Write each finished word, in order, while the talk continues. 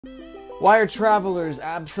Why are travelers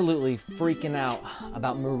absolutely freaking out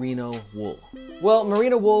about merino wool? Well,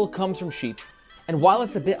 merino wool comes from sheep, and while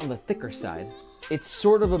it's a bit on the thicker side, it's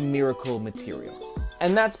sort of a miracle material.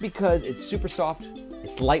 And that's because it's super soft,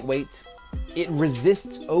 it's lightweight, it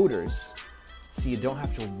resists odors, so you don't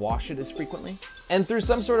have to wash it as frequently. And through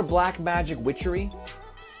some sort of black magic witchery,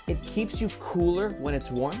 it keeps you cooler when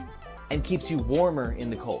it's warm and keeps you warmer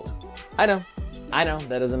in the cold. I know,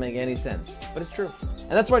 that doesn't make any sense, but it's true.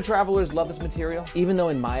 And that's why travelers love this material, even though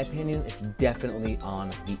in my opinion, it's definitely on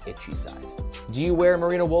the itchy side. Do you wear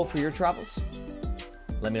merino wool for your travels?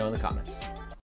 Let me know in the comments.